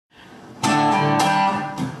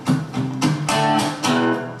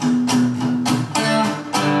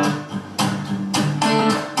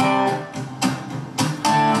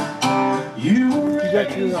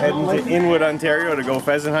heading to Inwood, Ontario to go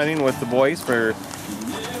pheasant hunting with the boys for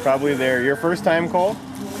probably your first time, Cole?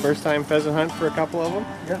 First time pheasant hunt for a couple of them?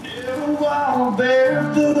 Yeah.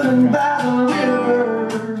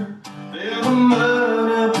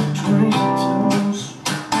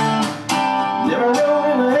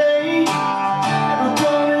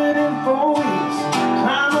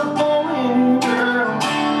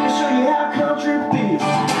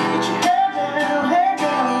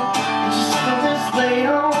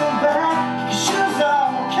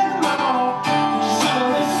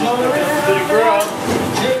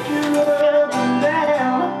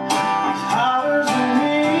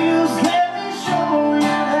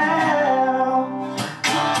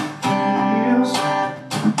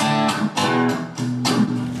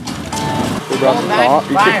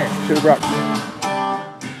 Should have brought.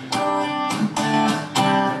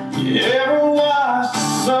 You ever watch the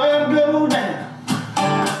sun go down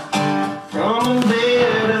from the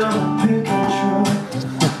bed of a pickup truck?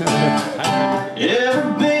 Ever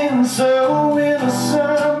been so in a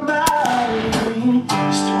somebody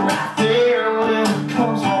just right there when it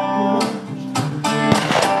comes back up?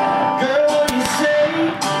 Girl, what do you say?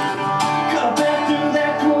 Cut back through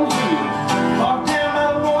that cold view, walk down by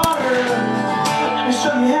the water. Let me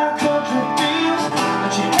show you how country feels.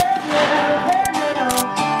 Put your head down,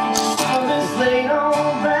 some this laid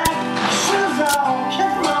on back, shoes on,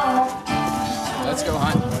 come on. Let's go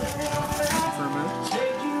hunt.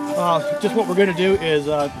 Just what we're going to do is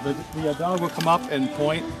the dog will come up and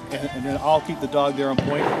point, and then I'll keep the dog there on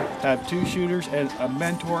point. Have 2 shooters and a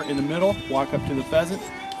mentor in the middle. Walk up to the pheasant,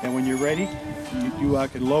 and when you're ready, you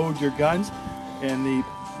can load your guns, and the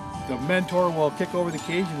mentor will kick over the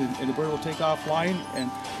cage, and the bird will take off flying.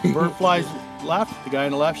 And the bird flies left, the guy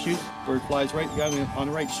on the left shoots. Bird flies right, the guy on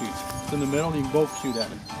the right shoots. It's in the middle, and you can both shoot at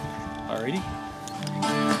him. Alrighty.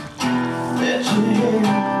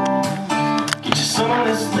 Get your some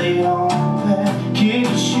this laid on back, get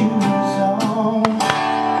your shoes on. Put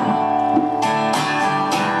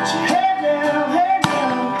your head down, get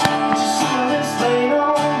your some this laid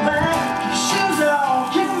on back, get your shoes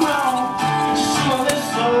on, kick them on. Get your some this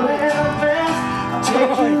slow down fast, I'll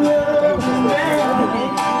take you up and down.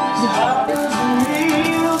 The hoppers and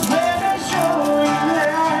wheels, let me show you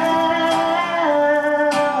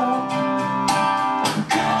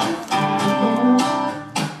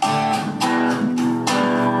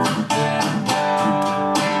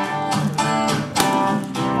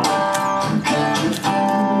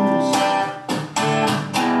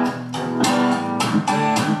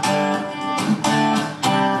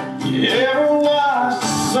You ever watch the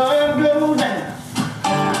sun go down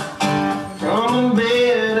from the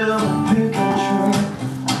bed of a pickup truck?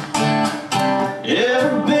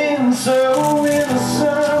 Ever been so in a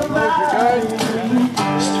somebody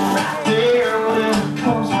just right there when it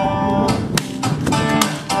comes back up?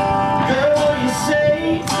 Girl, what do you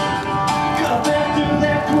say? Cut back through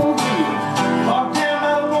that cold view, walk down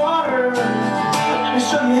by the water. Let me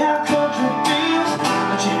show you how country feels.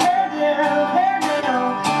 Put your head down,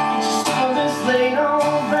 laid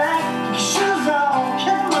on back, your shoes on,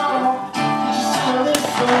 come on. Just some of this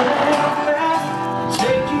slow down fast,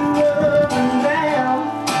 take you up and down.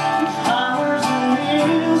 These hollers and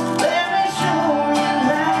wheels, let me show you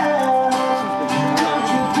how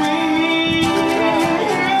country feels.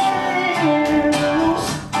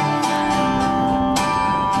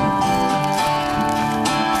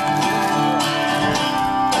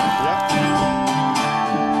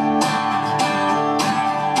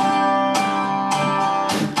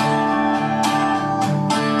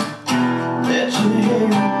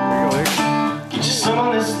 Get you some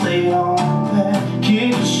of this laid on back, get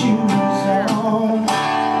your shoes on.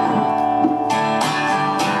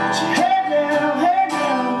 Put your head down, get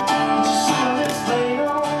you some of this laid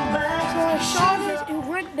on back. So I shot it, it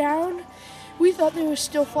went down. We thought they were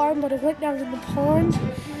still flying, but it went down in the pond.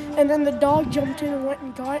 And then the dog jumped in and went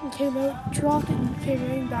and got it and came out, dropped it, and came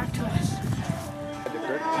running back to us.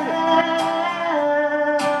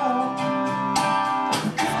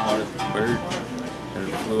 Spotted the bird, and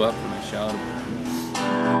it flew up and I shot him.